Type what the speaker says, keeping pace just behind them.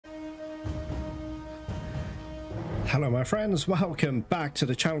Hello my friends, welcome back to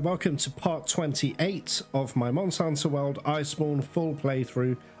the channel. Welcome to part 28 of my Monster Hunter World Iceborne full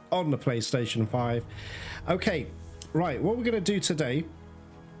playthrough on the PlayStation 5. Okay, right, what we're going to do today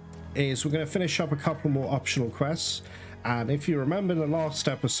is we're going to finish up a couple more optional quests. And if you remember the last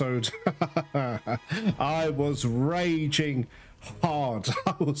episode, I was raging hard.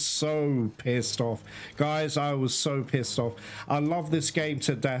 I was so pissed off. Guys, I was so pissed off. I love this game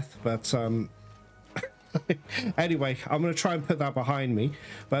to death, but anyway, I'm going to try and put that behind me.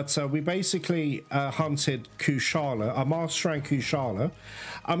 But we basically hunted Kushala, a master rank Kushala.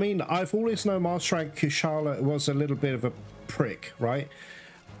 I mean, I've always known master rank Kushala was a little bit of a prick, right?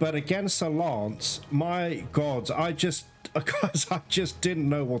 But against a lance, my god, guys, I just didn't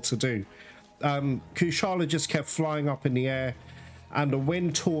know what to do. Kushala just kept flying up in the air, and the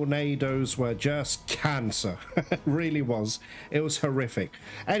wind tornadoes were just cancer. It really was. It was horrific.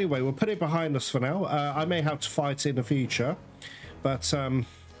 Anyway, we'll put it behind us for now. I may have to fight in the future, but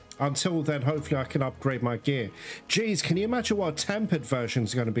until then, hopefully I can upgrade my gear. Jeez, can you imagine what a tempered version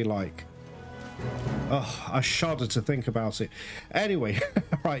is going to be like? Oh, I shudder to think about it. Anyway,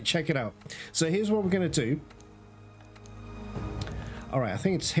 right, check it out. So here's what we're going to do. All right, I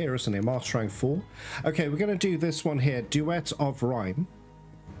think it's here, isn't it? Master rank 4. Okay, we're going to do this one here, Duet of Rime.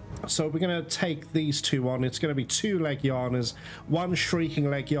 So we're going to take these two on. It's going to be 2 Legianas, 1 Shrieking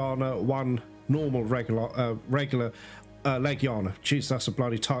Legiana, 1 normal regular Legiana. Jeez, that's a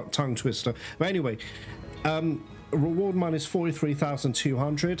bloody tongue twister. But anyway, reward money is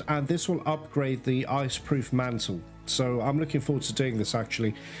 43,200, and this will upgrade the ice-proof mantle. So I'm looking forward to doing this,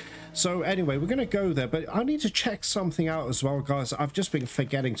 actually. So anyway, we're going to go there, but I need to check something out as well, guys. I've just been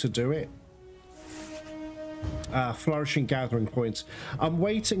forgetting to do it. Flourishing gathering points. I'm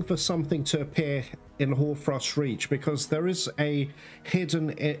waiting for something to appear in Hoarfrost Reach, because there is a hidden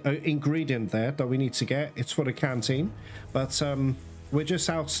ingredient there that we need to get. It's for the canteen, but we're just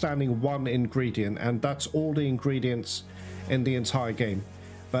outstanding 1 ingredient, and that's all the ingredients in the entire game.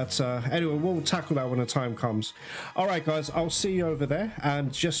 But anyway, we'll tackle that when the time comes. All right, guys, I'll see you over there.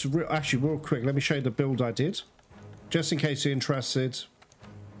 And just actually, real quick, let me show you the build I did, just in case you're interested.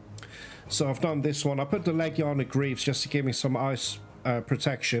 So I've done this one. I put the Legiana Greaves just to give me some ice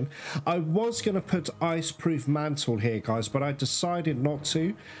protection. I was going to put Ice-Proof Mantle here, guys, but I decided not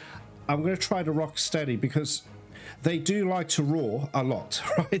to. I'm going to try the Rocksteady because they do like to roar a lot,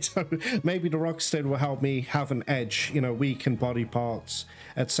 right? So maybe the Rocksteady will help me have an edge, you know, weaken body parts,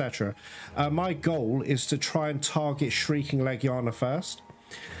 etc. My goal is to try and target Shrieking Legiana first.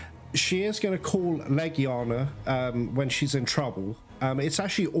 She is going to call Legiana when she's in trouble. It's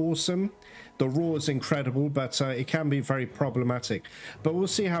actually awesome. The roar is incredible, but it can be very problematic. But we'll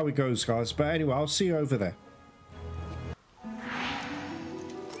see how it goes, guys. But anyway, I'll see you over there.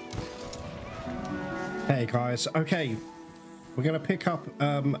 Hey guys, okay, we're going to pick up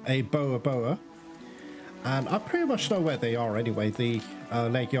a boa, and I pretty much know where they are anyway, the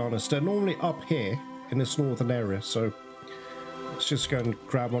Legianas. They're normally up here in this northern area, so let's just go and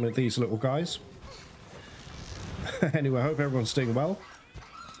grab one of these little guys. Anyway, I hope everyone's doing well.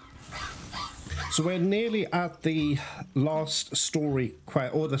 So we're nearly at the last story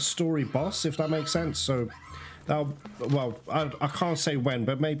quest, or the story boss, if that makes sense. So well, I can't say when,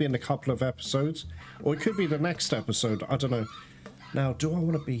 but maybe in a couple of episodes, or it could be the next episode. I don't know. Now, do I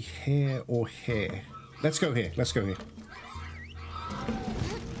want to be here or here? Let's go here. Let's go here.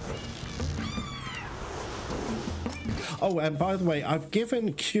 Oh, and by the way, I've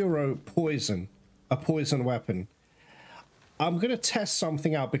given Kuro poison, a poison weapon. I'm going to test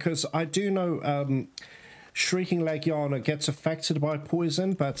something out because I do know Shrieking Legiana gets affected by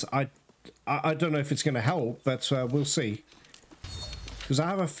poison, but I don't know if it's going to help, but we'll see. Because I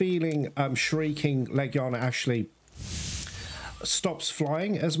have a feeling Shrieking Legiana actually stops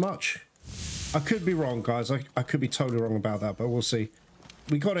flying as much. I could be wrong, guys. I could be totally wrong about that, but we'll see.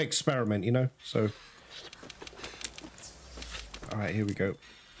 We got to experiment, you know? So, all right, here we go.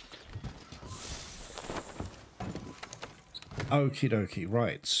 Okie dokie.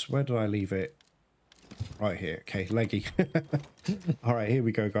 Right, where did I leave it? Right here. Okay, leggy. All right, here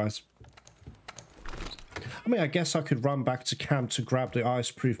we go, guys. I mean, I guess I could run back to camp to grab the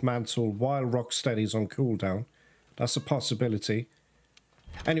ice-proof mantle while Rocksteady's on cooldown. That's a possibility.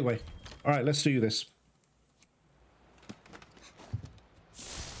 Anyway, all right, let's do this.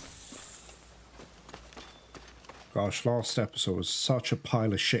 Gosh, last episode was such a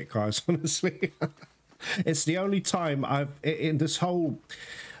pile of shit, guys, honestly. It's the only time I've, in this whole,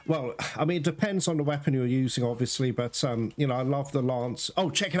 well, I mean, it depends on the weapon you're using, obviously, but, you know, I love the lance.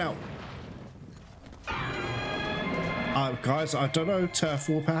 Oh, check it out. Guys, I don't know, turf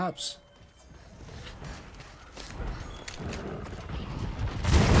war perhaps?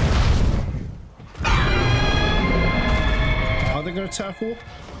 Are they going to turf war?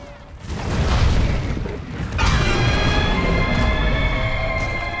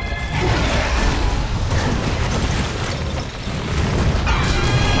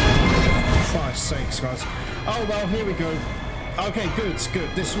 Christ's sakes, guys. Oh, well, here we go. Okay, good, good.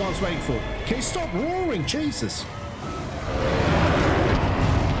 This is what I was waiting for. Can you stop roaring? Jesus.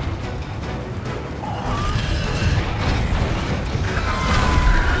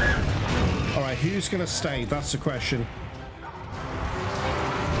 All right, who's going to stay? That's the question.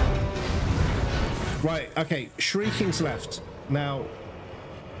 Right, okay, Shrieking's left. Now...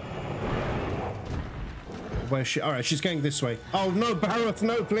 Where's she? All right, she's going this way. Oh, no, Barroth,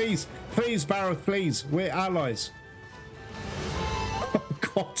 no, please. Please, Barroth, please. We're allies. Oh,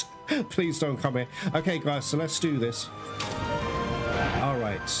 God. Please don't come here. Okay, guys, so let's do this. All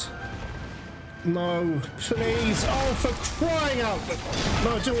right. No, please. Oh, for crying out.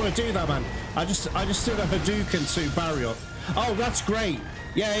 No, I don't want to do that, man. I just did a Hadouken to Barroth. Oh, that's great.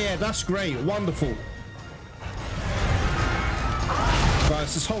 Yeah, that's great. Wonderful.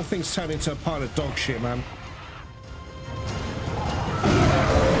 Guys, this whole thing's turned into a pile of dog shit, man.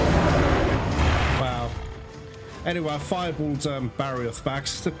 Wow. Anyway, I fireballed Barroth back.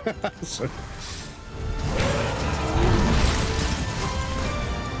 So.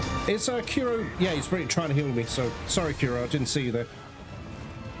 Is Kuro? Yeah, he's really trying to heal me. So sorry, Kuro, I didn't see you there.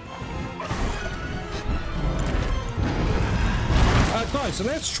 Guys, so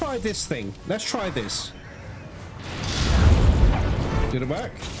let's try this thing. Let's try this. Did it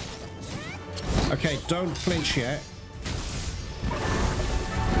work? Okay, don't flinch yet.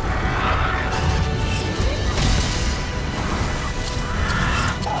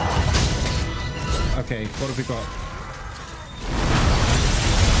 Okay, what have we got?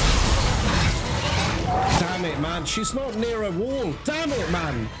 Damn it, man. She's not near a wall. Damn it,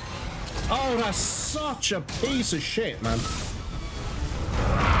 man. Oh, that's such a piece of shit, man.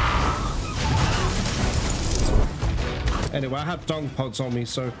 Anyway, I have dung pods on me,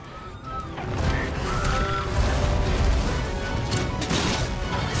 so...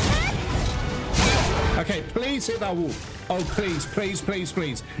 Okay, please hit that wall. Oh, please, please, please,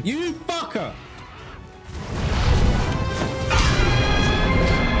 please. You fucker!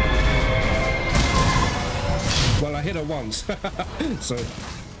 Well, I hit her once, so...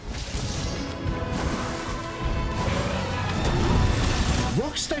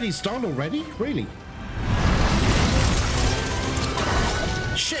 Rocksteady's done already? Really?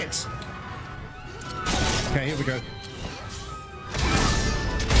 Shit! Okay, here we go.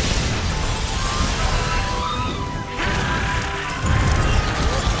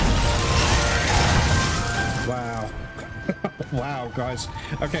 Wow. Wow, guys.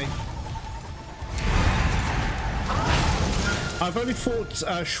 Okay. I've only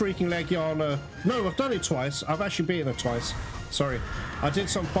fought Shrieking Legiana. No, I've done it twice. I've actually beaten her twice. Sorry. I did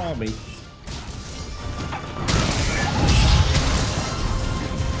some farming.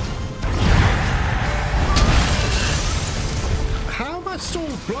 How am I still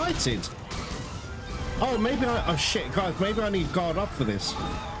blighted? Oh, maybe I... Oh, shit, guys. Maybe I need guard up for this.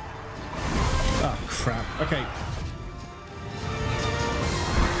 Oh, crap. Okay.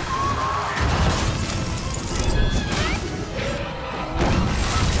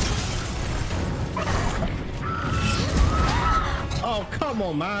 Oh, come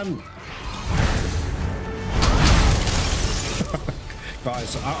on, man.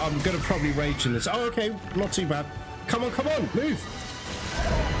 Guys, I'm going to probably rage in this. Oh, okay. Not too bad. Come on, move.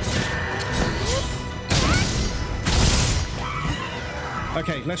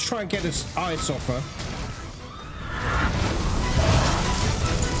 Okay, let's try and get this ice off her.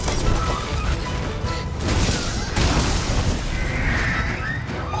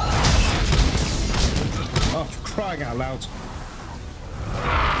 Oh, crying out loud.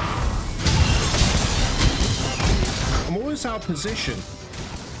 I'm always out of position.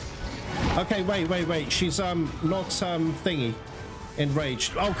 Okay, wait. She's not thingy.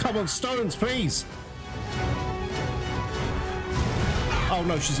 Enraged. Oh, come on, stones, please. Oh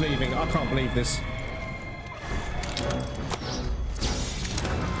no, she's leaving. I can't believe this.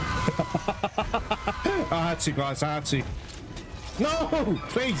 I had to, guys. I had to. No,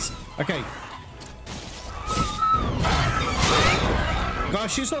 please. Okay.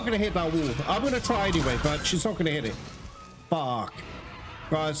 Guys, she's not going to hit that wall. I'm going to try anyway, but she's not going to hit it. Fuck.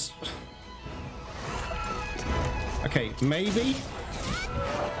 Guys. Okay, maybe.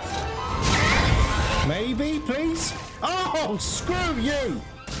 Maybe, please? Oh, screw you!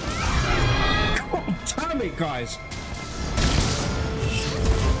 God damn it, guys.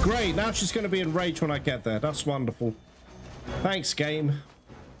 Great, now she's going to be enraged when I get there. That's wonderful. Thanks, game.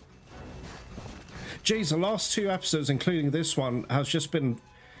 Jeez, the last 2 episodes, including this one, has just been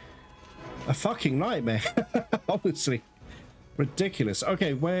a fucking nightmare. Honestly. Ridiculous.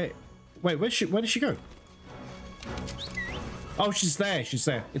 Okay, wait, where did she go? Oh, she's there. She's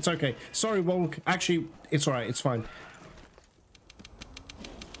there. It's okay. Sorry, Wonk. Actually, it's alright. It's fine.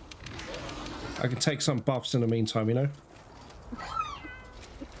 I can take some buffs in the meantime, you know?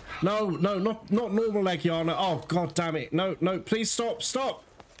 No, not normal Legiana. Oh, god damn it. No, please stop.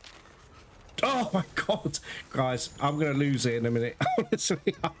 Oh my god. Guys, I'm gonna lose it in a minute.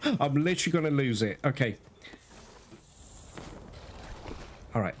 Honestly, I'm literally gonna lose it. Okay.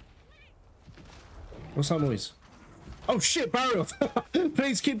 Alright. What's that noise? Oh shit, barrel!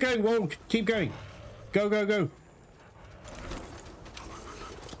 Please keep going, Wonk. Keep going. Go.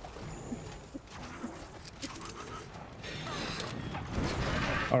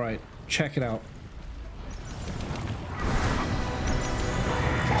 Alright, check it out.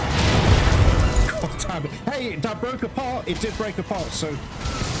 God damn it. Hey, that broke apart. It did break apart, so...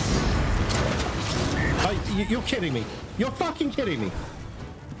 you're kidding me. You're fucking kidding me.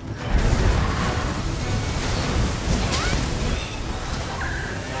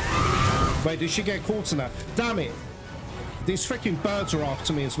 Wait, did she get caught in that? Damn it. These freaking birds are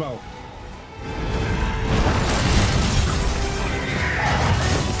after me as well.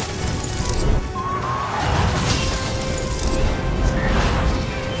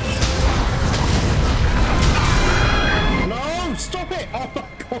 Stop it! Oh my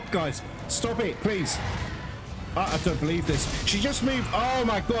god, guys. Stop it, please. I don't believe this. She just moved. Oh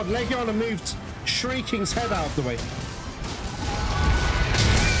my god, Legiana moved Shrieking's head out of the way.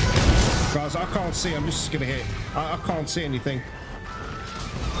 Guys, I can't see. I'm just gonna hit. I can't see anything.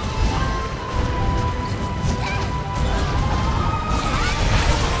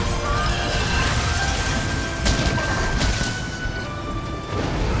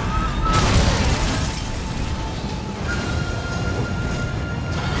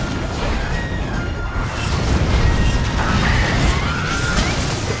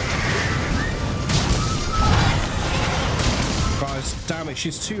 Damn it,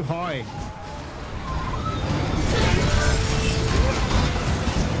 she's too high.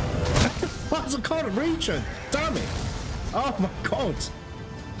 I can't reach her. Damn it. Oh my god.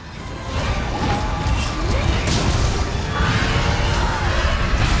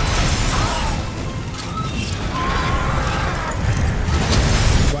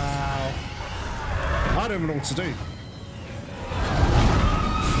 Wow. I don't even know what to do.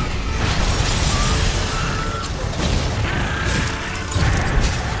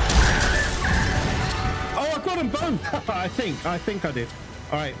 Boom! I think I did.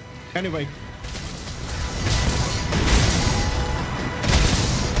 All right. Anyway.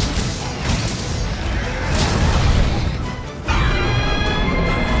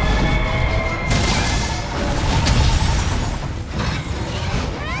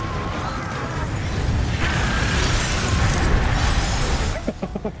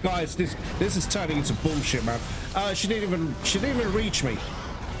 Guys, this is turning into bullshit, man. She didn't even reach me.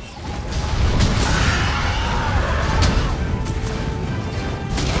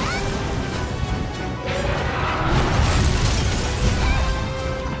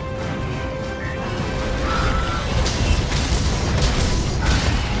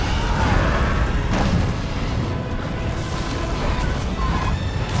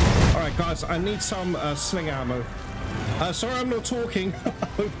 I need some sling ammo. Sorry, I'm not talking.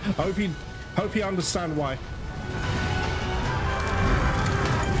 hope you understand why.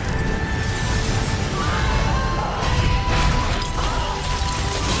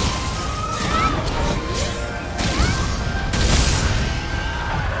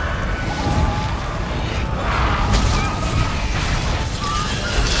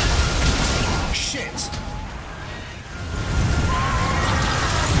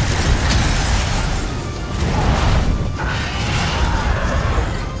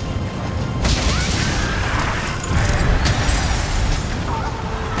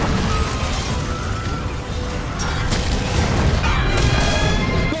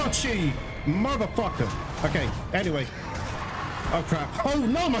 Motherfucker. Okay, anyway. Oh crap. Oh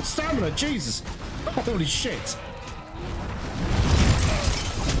no, my stamina, Jesus. Holy shit.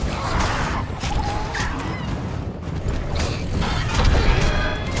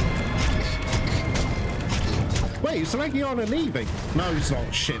 Wait, is Legiana leaving? No, he's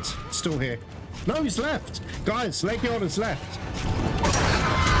not. Shit. Still here. No, he's left. Guys, Legiana's left.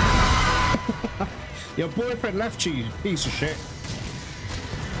 Your boyfriend left you, you piece of shit.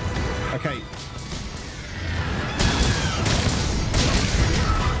 Okay.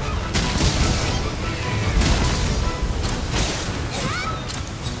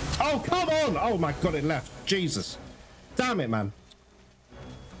 Oh, come on! Oh my god, it left. Jesus. Damn it, man.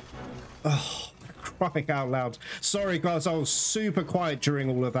 Oh, crying out loud. Sorry, guys, I was super quiet during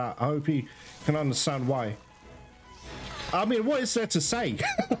all of that. I hope you can understand why. I mean, what is there to say?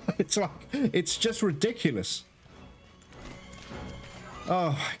 It's like, it's just ridiculous.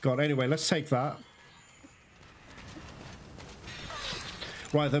 Oh my god. Anyway, let's take that.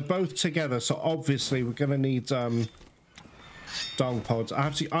 Right, they're both together, so obviously we're gonna need dung pods.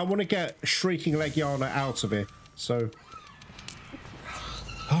 I want to get Shrieking Legiana out of here. So,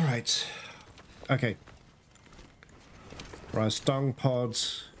 all right, okay. Right, dung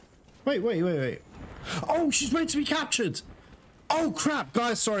pods. Wait. Oh, she's meant to be captured. Oh crap,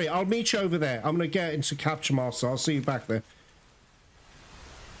 guys. Sorry, I'll meet you over there. I'm gonna get into Capture Master. I'll see you back there.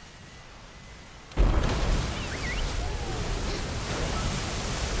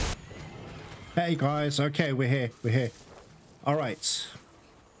 Hey guys, okay, we're here. All right,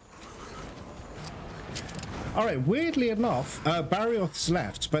 weirdly enough, Barrioth's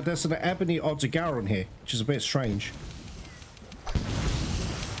left, but there's an Ebony Odegaron here, which is a bit strange.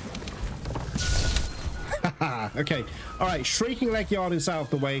 Okay, all right, Shrieking Legiana is out of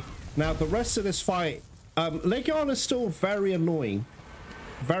the way. Now, the rest of this fight, Legiana is still very annoying,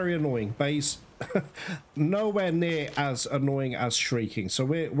 but he's nowhere near as annoying as Shrieking, so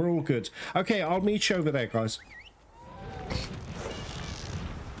we're all good. Okay, I'll meet you over there, guys.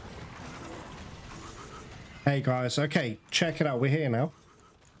 Hey guys, okay, check it out, we're here now.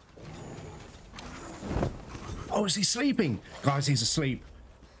 Oh, is he sleeping? Guys, he's asleep.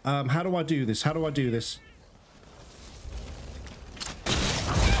 How do I do this?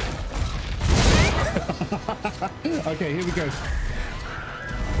 Okay, here we go.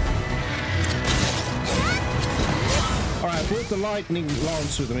 Alright, I brought the lightning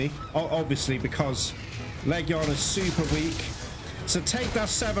lance with me, obviously, because Legion is super weak. So take that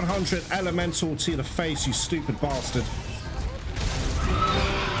 700 elemental to the face, you stupid bastard.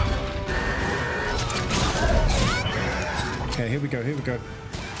 Okay, here we go.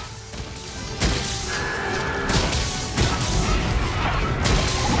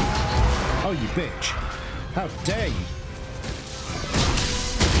 Oh, you bitch. How dare you?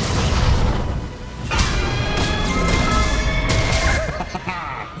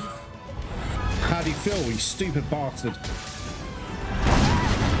 How do you feel, you stupid bastard?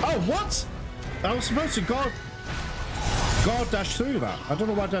 Oh, what? I was supposed to guard dash through that. I don't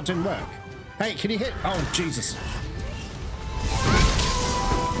know why that didn't work. Hey, can you hit? Oh, Jesus.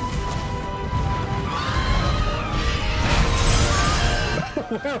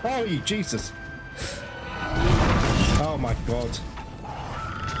 Where are you? Jesus. Oh my god.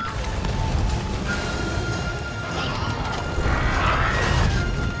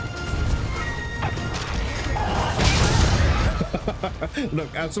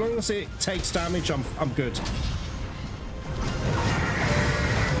 Look, as long as it takes damage, I'm good.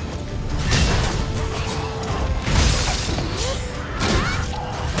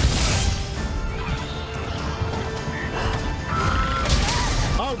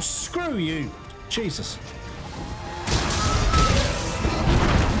 Oh, screw you. Jesus.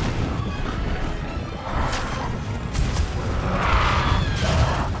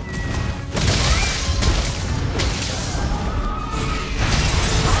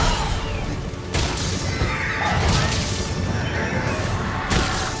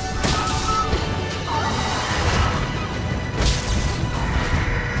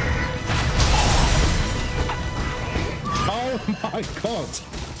 My god.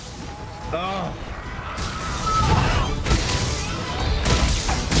 Oh.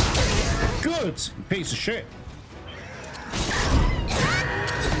 Good, piece of shit.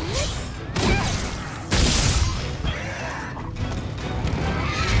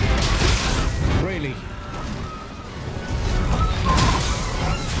 Really?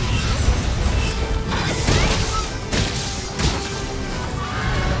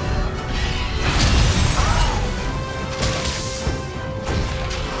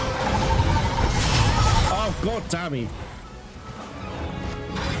 God damn it.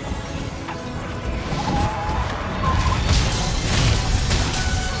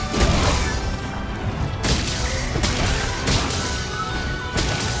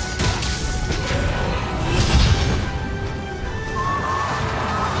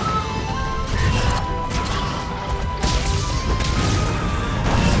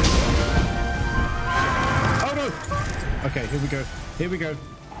 Oh no. Okay, here we go.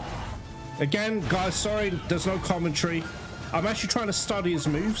 Again, guys, sorry, there's no commentary. I'm actually trying to study his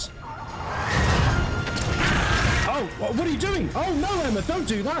moves. Oh, what are you doing? Oh, no, Emma, don't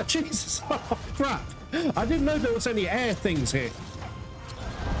do that. Jesus. Oh, crap. I didn't know there was any air things here.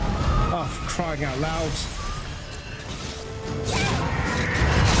 Oh, crying out loud.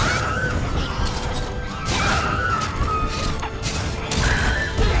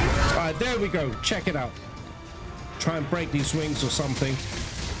 Alright, there we go. Check it out. Try and break these wings or something.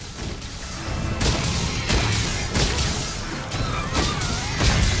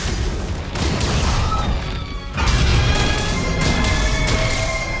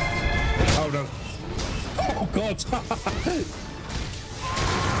 Oh no. Oh god.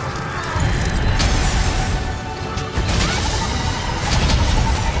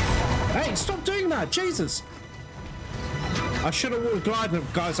 Hey, stop doing that! Jesus! I should have worn glider,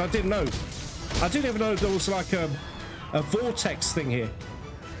 guys. I didn't know. I didn't even know there was like a vortex thing here.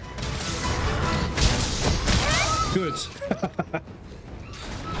 Good.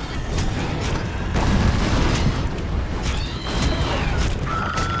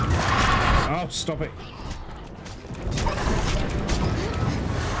 Oh, stop it.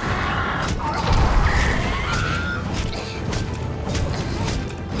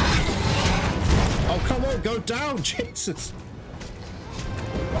 Oh, come on, go down, Jesus.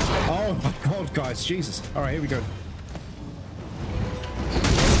 Oh my god, guys, Jesus. All right, here we go.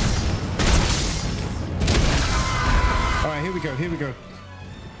 All right, here we go, here we go.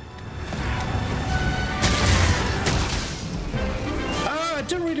 I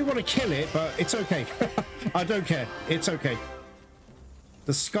didn't really want to kill it, but it's okay. I don't care. It's okay.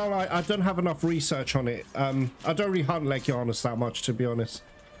 The skull, I don't have enough research on it. I don't really hunt Legianus that much, to be honest.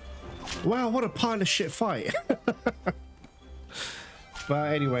 Wow, what a pile of shit fight.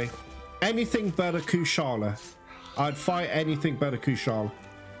 But anyway, anything but a Kushala. I'd fight anything but a Kushala.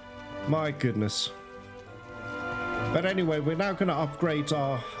 My goodness. But anyway, we're now going to upgrade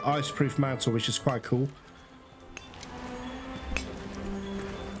our ice-proof mantle, which is quite cool.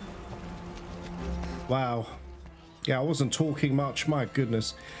 Wow. Yeah, I wasn't talking much. My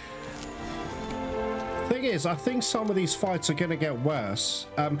goodness. Thing is, I think some of these fights are going to get worse.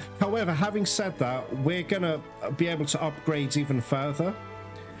 However, having said that, we're going to be able to upgrade even further.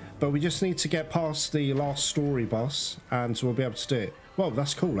 But we just need to get past the last story boss, and we'll be able to do it. Whoa,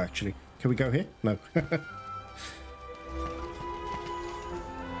 that's cool, actually. Can we go here? No.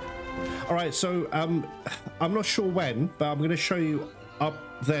 All right, so I'm not sure when, but I'm going to show you up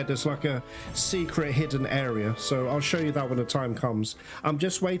there. There's like a secret hidden area, so I'll show you that when the time comes. I'm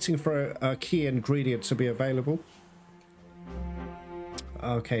just waiting for a key ingredient to be available.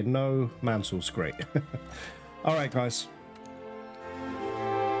 Okay, no mantles. Great. All right, guys.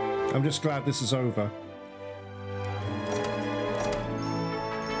 I'm just glad this is over.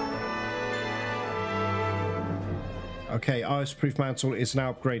 Okay, ice-proof mantle is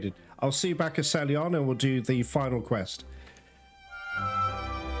now upgraded. I'll see you back at Seliana and we'll do the final quest.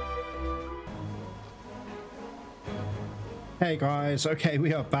 Hey guys, okay,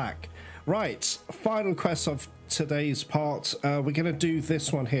 we are back. Right, final quest of today's part. We're going to do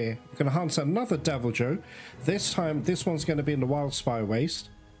this one here. We're going to hunt another Devil Joe. This time, this one's going to be in the Wild Spire Waste.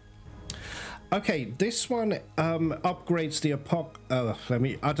 Okay, this one upgrades the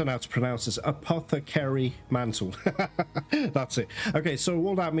I don't know how to pronounce this, apothecary mantle. That's it. Okay, so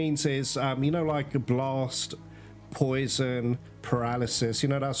all that means is, you know, like a blast, poison, paralysis, you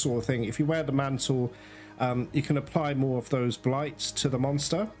know, that sort of thing. If you wear the mantle, you can apply more of those blights to the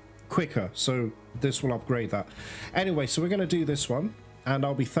monster quicker, so this will upgrade that. Anyway, so we're going to do this one, and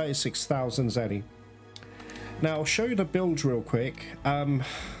I'll be 36,000 Zenny. Now, I'll show you the build real quick.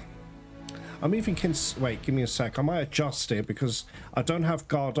 I'm even wait, give me a sec. I might adjust it because I don't have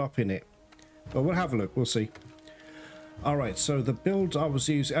guard up in it. But we'll have a look. We'll see. All right, so the build I was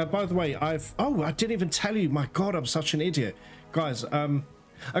using... by the way, I didn't even tell you. My God, I'm such an idiot. Guys,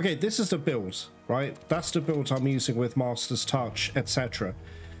 okay, this is the build, right? That's the build I'm using with Master's Touch, etc.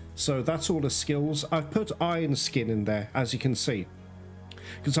 So that's all the skills. I've put Iron Skin in there, as you can see.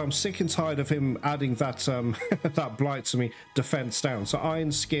 Because I'm sick and tired of him adding that that blight to me, defense down. So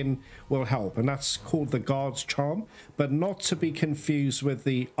Iron Skin will help, and that's called the Guard's Charm, but not to be confused with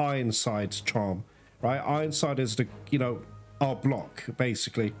the Ironside's Charm, right? Ironside is the, you know, our block,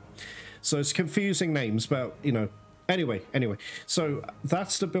 basically. So it's confusing names, but, you know, anyway. So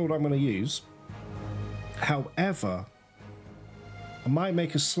that's the build I'm going to use. However, I might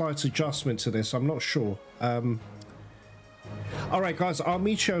make a slight adjustment to this. I'm not sure. All right, guys, I'll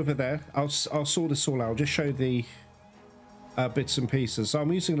meet you over there. I'll sort this all out. I'll just show the bits and pieces. So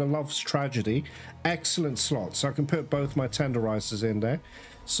I'm using the Love's Tragedy. Excellent slot. So I can put both my tenderizers in there.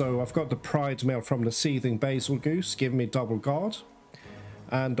 So I've got the Pride Mail from the Seething Basil Goose, giving me double guard.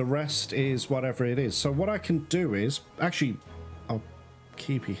 And the rest is whatever it is. So what I can do is... Actually, I'll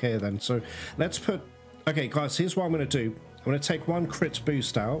keep you here then. So let's put... Okay, guys, here's what I'm going to do. I'm going to take one crit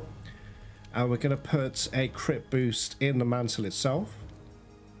boost out. And we're going to put a crit boost in the mantle itself.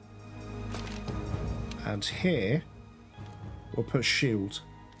 And here, we'll put shield.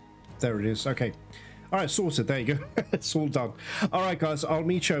 There it is. Okay. All right, sorted. There you go. It's all done. All right, guys. I'll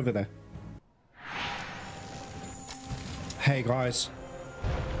meet you over there. Hey, guys.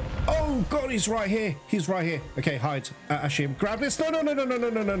 Oh, God, he's right here. He's right here. Okay, hide. Ashim, grab this. No, no, no, no, no, no,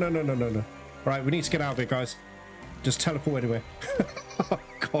 no, no, no, no, no, no, no. Right, we need to get out of here, guys. Just teleport anywhere. Oh,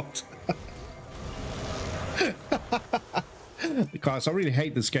 God. Guys, I really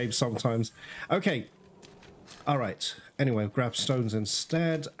hate this game sometimes. Okay. All right. Anyway, grab stones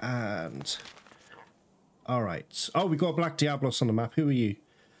instead, and... All right. Oh, we got Black Diablos on the map. Who are you?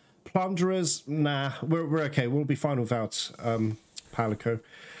 Plunderers? Nah, we're okay. We'll be fine without Palico.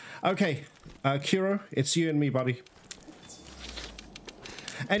 Okay, Kuro, it's you and me, buddy.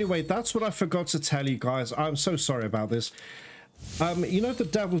 Anyway, that's what I forgot to tell you guys. I'm so sorry about this. You know the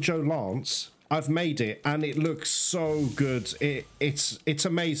Devil Joe Lance? I've made it, and it looks so good. It's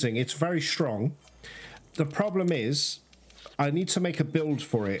amazing. It's very strong. The problem is, I need to make a build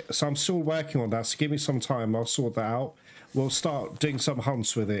for it, so I'm still working on that, so give me some time, I'll sort that out. We'll start doing some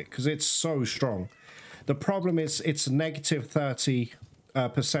hunts with it, because it's so strong. The problem is, it's negative 30%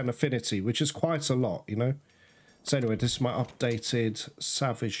 affinity, which is quite a lot, you know? So anyway, this is my updated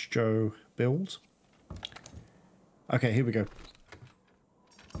Savage Joe build. Okay, here we go.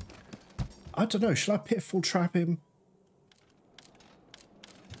 I don't know, should I Pitfall Trap him?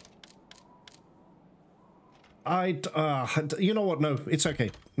 You know what? No, it's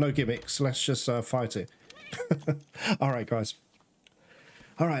okay. No gimmicks. Let's just fight it. All right, guys.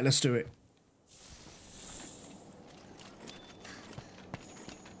 All right, let's do it.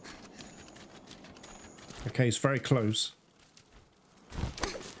 Okay, he's very close.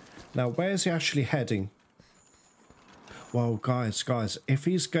 Now, where is he actually heading? Well, guys, if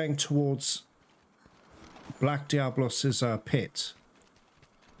he's going towards Black Diablos' pit.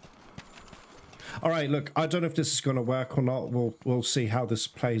 All right, look, I don't know if this is going to work or not. We'll see how this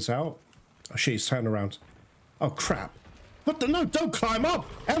plays out. Oh, she's turned around. Oh, crap. What the? No, don't climb up.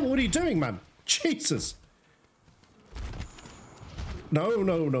 Emma, what are you doing, man? Jesus. No,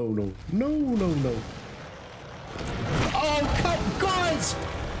 no, no, no. No, no, no. Oh, come, guys.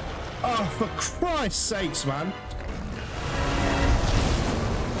 Oh, for Christ's sakes, man.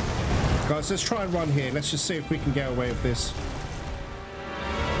 Guys, let's try and run here. Let's just see if we can get away with this.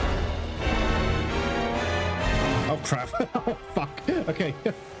 Oh, crap. Oh, fuck. Okay.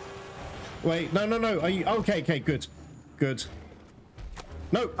 Wait, no, no, no. Are you... Okay, okay, good. Good.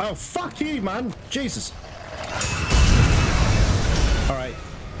 No. Oh, fuck you, man. Jesus. All right.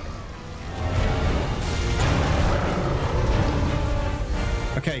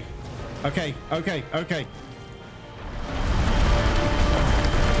 Okay. Okay, okay, okay.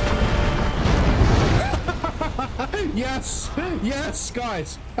 Yes! Yes,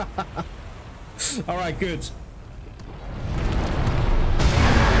 guys! All right, good.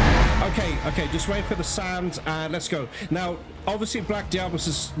 Okay, okay, just wait for the sand and let's go. Now, obviously Black Diablos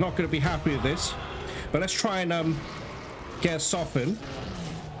is not going to be happy with this, but let's try and get a soften.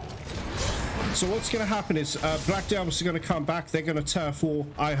 So what's going to happen is Black Diablos are going to come back. They're going to turf war,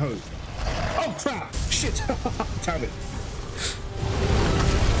 I hope. Oh, crap! Shit! Damn it.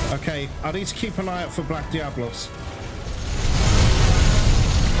 Okay, I need to keep an eye out for Black Diablos.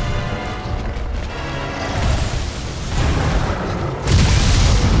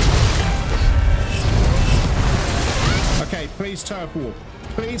 Okay, please turf war.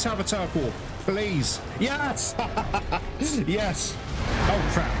 Please have a turf war. Please. Yes! Yes! Oh,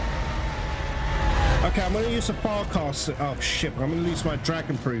 crap. Okay, I'm going to use a Farcast. Oh, shit. I'm going to use my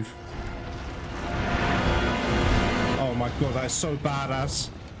Dragon Proof. Oh, my God. That is so badass.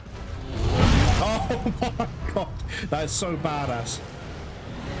 Oh, my God. That is so badass.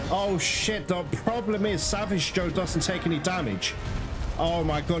 Oh, shit. The problem is Savage Joe doesn't take any damage. Oh,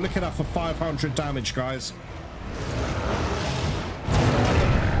 my God. Look at that for 500 damage, guys.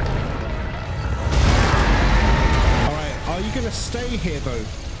 All right. Are you going to stay here, though?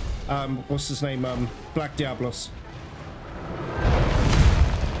 What's his name? Black Diablos.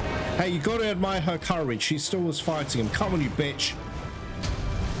 Hey, you gotta admire her courage. She still was fighting him. Come on, you bitch.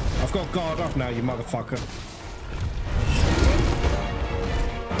 I've got guard up now, you motherfucker.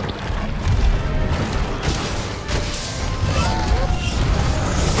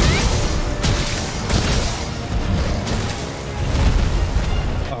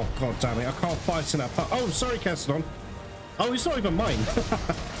 Oh, God damn it. I can't fight in that part. Oh, sorry, Castellon. Oh, he's not even mine.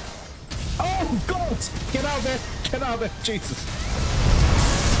 Oh, God! Get out there! Get out there! Jesus!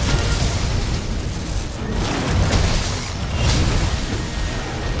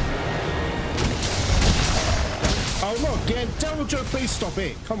 Devil Joe, please stop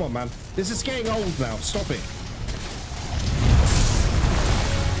it. Come on, man. This is getting old now. Stop it.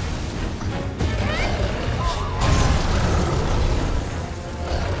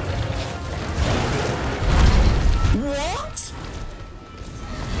 What?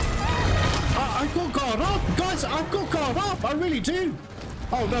 I got guard up. Guys, I've got guard up. I really do.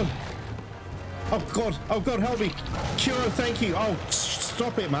 Oh, no. Oh, God. Oh, God, help me. Kuro, thank you. Oh,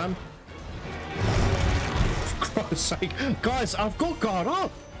 stop it, man. For Christ's sake. Guys, I've got guard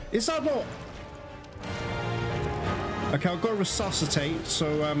up. Is that not... Okay, I've got to resuscitate.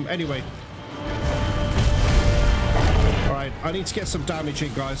 So, anyway. All right, I need to get some damage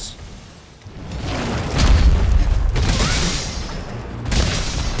in, guys.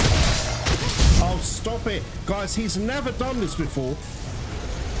 Oh, stop it. Guys, he's never done this before.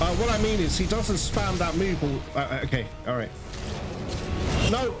 What I mean is he doesn't spam that move all... okay, all right.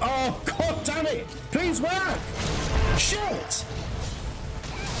 No. Oh, God damn it. Please work. Shit.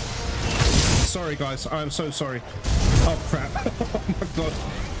 Sorry, guys. I'm so sorry. Oh, crap. Oh, my God.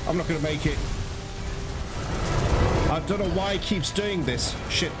 I'm not going to make it. I don't know why he keeps doing this.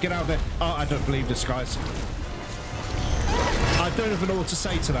 Shit, get out of there. Oh, I don't believe this, guys. I don't even know what to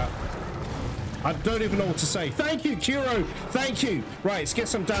say to that. I don't even know what to say. Thank you, Kuro. Thank you. Right, let's get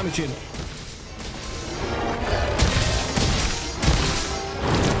some damage in.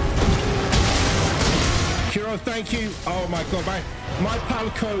 Kuro, thank you. Oh my God, my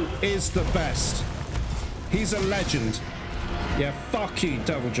Palco is the best. He's a legend. Yeah, fuck you,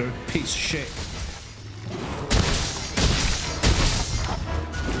 Devil Joe. Piece of shit.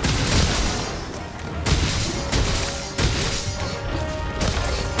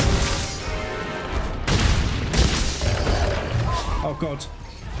 Oh, God.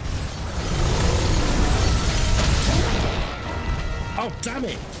 Oh, damn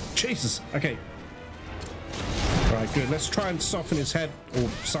it. Jesus. Okay. All right, good. Let's try and soften his head or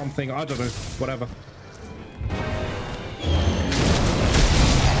something. I don't know. Whatever.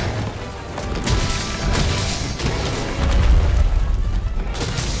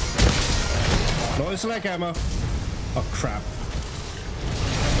 Noise leg ammo. Oh, crap.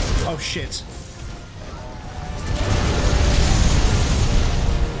 Oh, shit.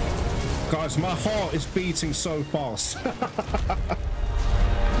 Guys, my heart is beating so fast.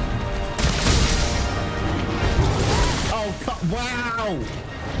 Oh, wow!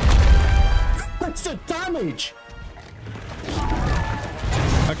 That's the damage!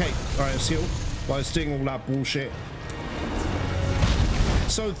 Okay, alright, let's heal while it's doing all that bullshit.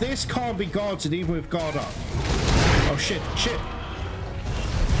 So this can't be guarded even with guard up. Oh, shit, shit.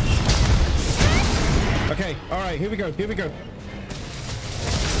 Okay, alright, here we go, here we go.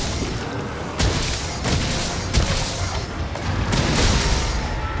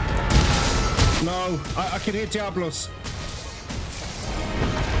 No, I can hear Diablos.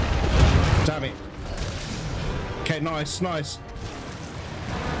 Damn it. Okay, nice, nice.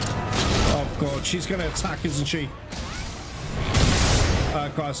 Oh, God, she's going to attack, isn't she?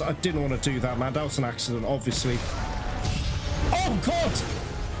 Guys, I didn't want to do that, man. That was an accident, obviously. Oh, God!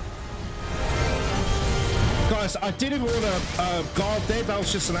 Guys, I didn't want to guard there. That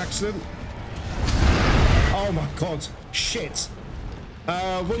was just an accident. Oh, my God. Shit.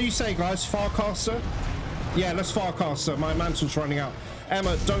 What do you say, guys? Farcaster? Yeah, let's Farcaster. My mantle's running out.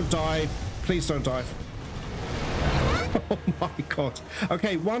 Emma, don't die. Please don't die. Oh my God.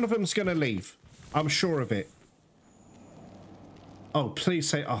 Okay, one of them's gonna leave. I'm sure of it. Oh, please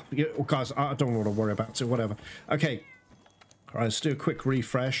say... Oh, yeah, guys, I don't want to worry about it. Whatever. Okay. All right, let's do a quick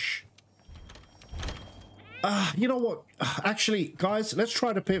refresh. You know what? Actually, guys, let's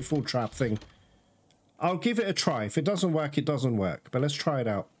try the pitfall trap thing. I'll give it a try. If it doesn't work, it doesn't work. But let's try it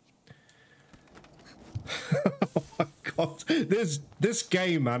out. Oh my God. This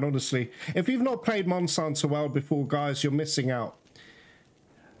game, man, honestly. If you've not played Monsanto World before, guys, you're missing out.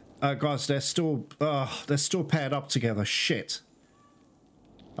 Guys, they're still paired up together. Shit.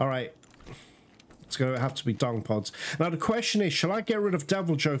 All right. It's going to have to be dung pods. Now, the question is, shall I get rid of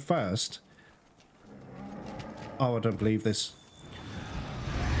Devil Joe first? Oh, I don't believe this.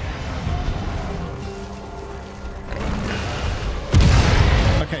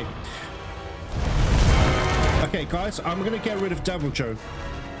 Okay. Okay, guys, I'm going to get rid of Devil Joe.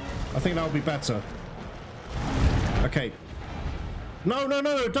 I think that'll be better. Okay. No, no,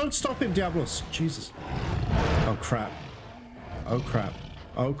 no, don't stop him, Diablos. Jesus. Oh, crap. Oh, crap.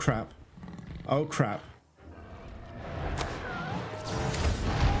 Oh, crap. Oh, crap.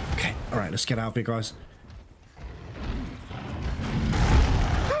 Okay, all right, let's get out of here, guys.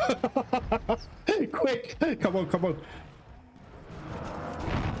 Quick. Come on, come on.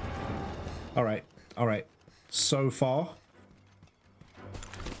 All right, all right. So far,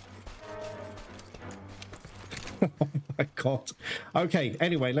 Oh my god. Okay,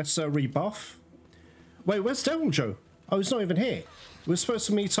 anyway, let's rebuff. Wait, where's Devil Joe? Oh, he's not even here. We're supposed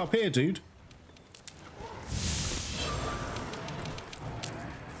to meet up here, dude.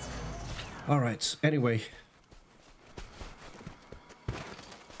 Alright, anyway.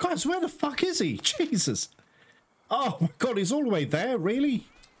 Guys, where the fuck is he? Jesus. Oh my god, he's all the way there? Really?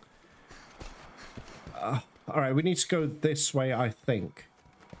 Alright, we need to go this way, I think.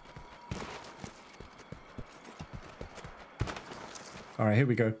 Alright, here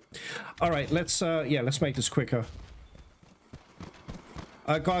we go. Alright, let's make this quicker.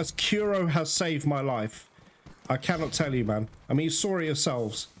 Guys, Kuro has saved my life. I cannot tell you, man. I mean, you saw it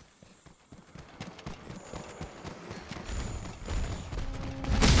yourselves.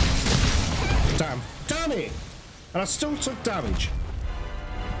 Damn it! And I still took damage.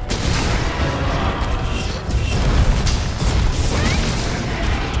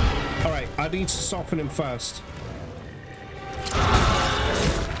 Alright, I need to soften him first.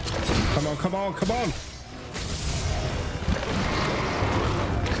 Come on, come on, come on!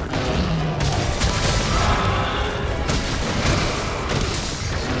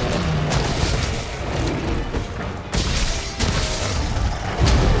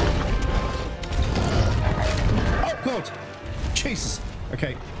 Jesus.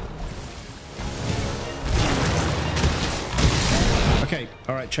 Okay. Okay.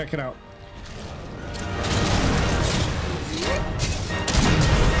 All right. Check it out.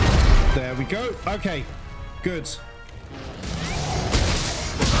 There we go. Okay. Good.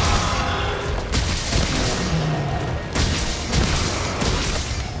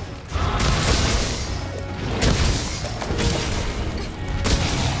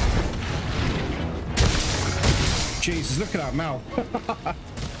 Jesus, look at that mouth.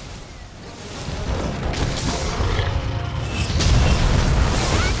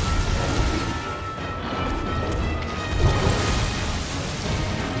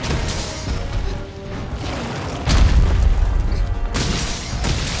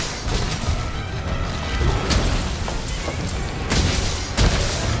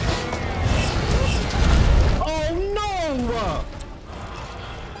 Oh no!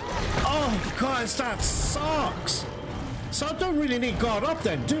 Oh, guys, that sucks. So I don't really need guard up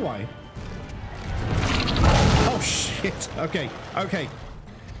then, do I? Oh shit. Okay, okay.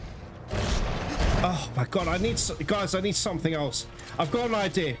 Oh my god, guys, I need something else. I've got an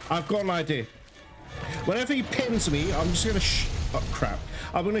idea. I've got an idea. Whenever he pins me, I'm just gonna oh crap.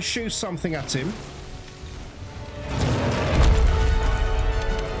 I'm gonna shoot something at him.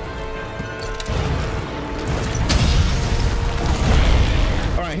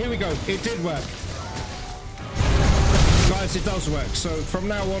 Alright, here we go. It did work. Guys, it does work. So from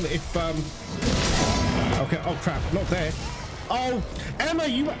now on, if okay, oh crap, not there. Oh, Emma,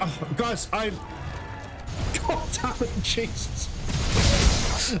 you guys, God damn it, Jesus.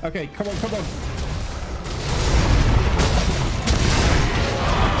 Okay, come on, come on.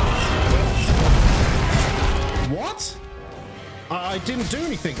 What? I didn't do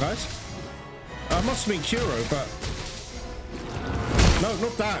anything, guys. I must have been Kuro, but no,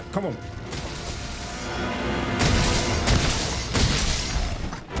 not that. Come on.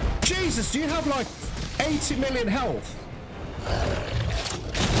 Jesus, do you have like 80 million health?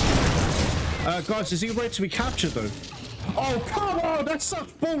 Guys, is he ready to be captured though? Oh, come on, that's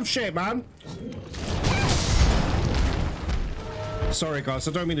such bullshit, man. Sorry, guys,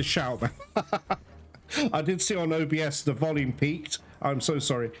 I don't mean to shout, man. I did see on OBS the volume peaked. I'm so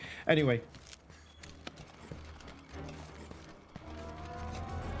sorry. Anyway.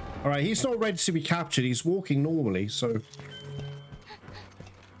 All right, he's not ready to be captured. He's walking normally, so...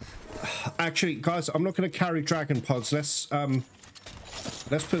 Actually, guys, I'm not going to carry dragon pods. Let's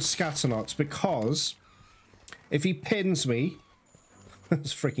put scatter nuts, because if he pins me,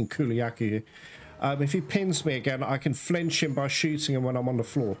 it's freaking Kuliaku here. If he pins me again, I can flinch him by shooting him when I'm on the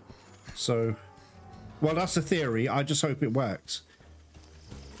floor. So, well, that's the theory. I just hope it works.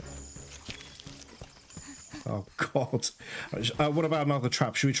 Oh God! What about another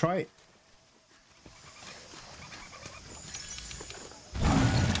trap? Should we try it?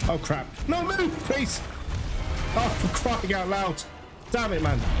 Oh crap. No, move, please. Oh, for crying out loud. Damn it,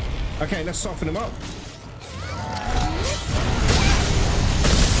 man. Okay, let's soften him up.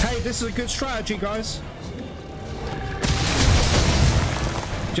 Hey, this is a good strategy, guys.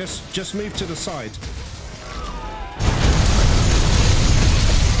 Just move to the side.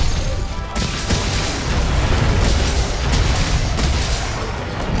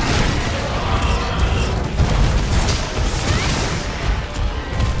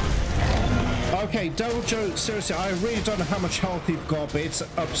 Okay, Devil Joe, seriously, I really don't know how much health he's got, but it's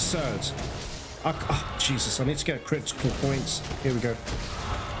absurd. Oh, Jesus, I need to get critical points. Here we go.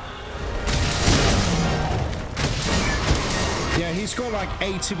 Yeah, he's got like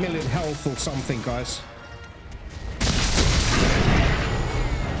 80 million health or something, guys.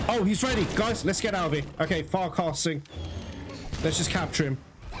 Oh, he's ready. Guys, let's get out of here. Okay, far casting. Let's just capture him.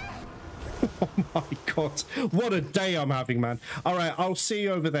 Oh my god. What a day I'm having, man. All right, I'll see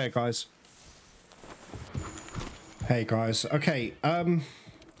you over there, guys. Hey, guys. Okay,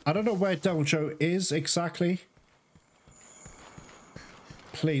 I don't know where Devil Joe is exactly.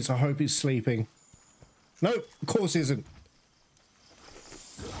 Please, I hope he's sleeping. No, of course he isn't.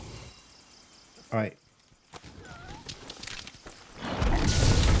 All right.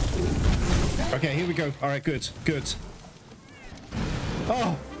 Okay, here we go. All right, good, good.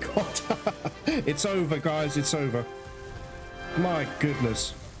 Oh, God. It's over, guys. It's over. My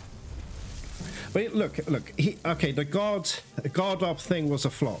goodness. But look. Okay, the guard up thing was a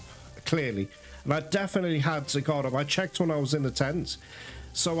flop, clearly. And I definitely had to guard up. I checked when I was in the tent.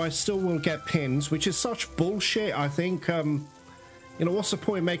 So I still will get pins, which is such bullshit, I think. You know, what's the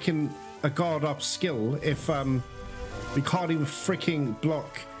point of making a guard up skill if we can't even freaking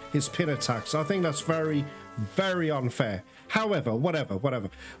block his pin attacks? I think that's very, very unfair. However, whatever.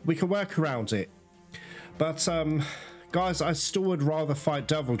 We can work around it. But, guys, I still would rather fight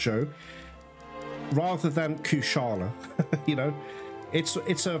Devil Joe rather than Kushala. You know, it's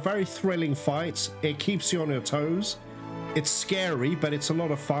a very thrilling fight. It keeps you on your toes. It's scary, but it's a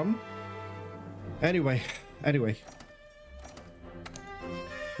lot of fun. Anyway.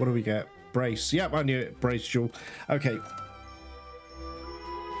 What do we get? Brace. Yep, I knew it. Brace jewel. Okay.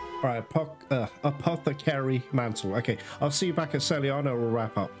 All right, apothecary mantle. Okay, I'll see you back at Seliana. We'll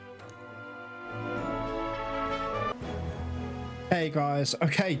wrap up. Hey guys,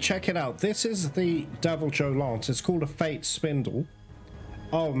 okay, check it out. This is the Devil Joe lance. It's called a Fate Spindle.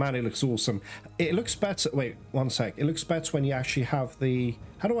 Oh man, it looks awesome. It looks better. Wait, one sec. It looks better when you actually have the...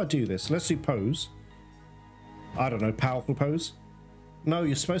 How do I do this? Let's do pose. I don't know, powerful pose. No,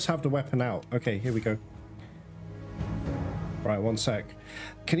 you're supposed to have the weapon out. Okay, here we go. Right, one sec.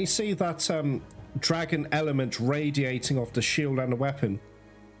 Can you see that dragon element radiating off the shield and the weapon?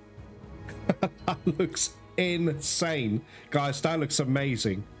 That looks insane. Guys, that looks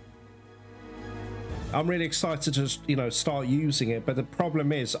amazing. I'm really excited to, you know, start using it, but the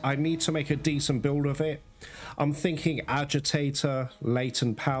problem is I need to make a decent build of it. I'm thinking agitator,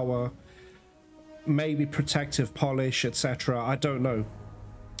 latent power, maybe protective polish, etc. I don't know.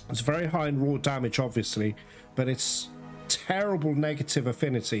 It's very high in raw damage, obviously, but it's terrible negative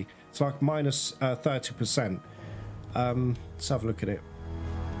affinity. It's like minus 30%. Let's have a look at it.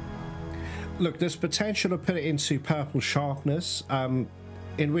 Look, there's potential to put it into purple sharpness,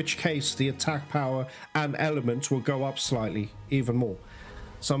 in which case the attack power and element will go up slightly, even more.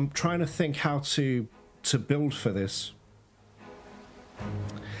 So I'm trying to think how to build for this.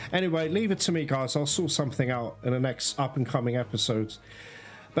 Anyway, leave it to me, guys. I'll sort something out in the next up-and-coming episodes.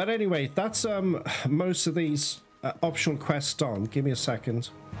 But anyway, that's most of these optional quests done. Give me a second.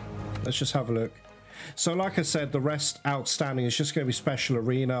 Let's just have a look. So like I said, the rest outstanding is just going to be special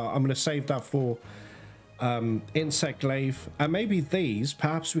arena. I'm going to save that for insect glaive, and maybe these.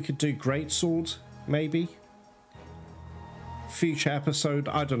 Perhaps we could do greatsword, maybe future episode.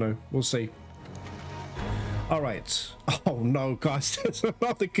 I don't know, we'll see. All right. Oh no, guys, there's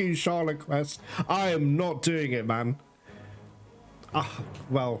another Kushala quest. I am not doing it, man.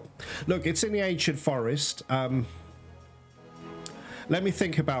 Well, look, it's in the ancient forest. Let me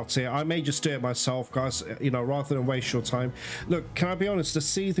think about it. I may just do it myself, guys, you know, rather than waste your time. Look, can I be honest? The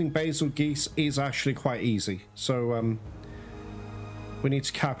seething basil geese is actually quite easy. So, we need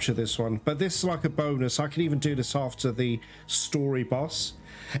to capture this one. But this is like a bonus. I can even do this after the story boss.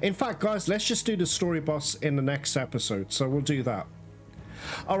 In fact, guys, let's just do the story boss in the next episode. So we'll do that.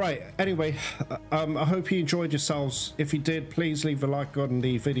 All right. Anyway, I hope you enjoyed yourselves. If you did, please leave a like on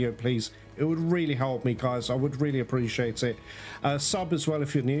the video, please. It would really help me, guys. I would really appreciate it. Sub as well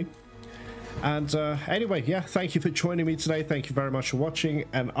if you're new. And anyway, yeah, thank you for joining me today. Thank you very much for watching,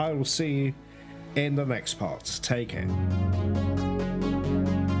 and I will see you in the next part. Take care.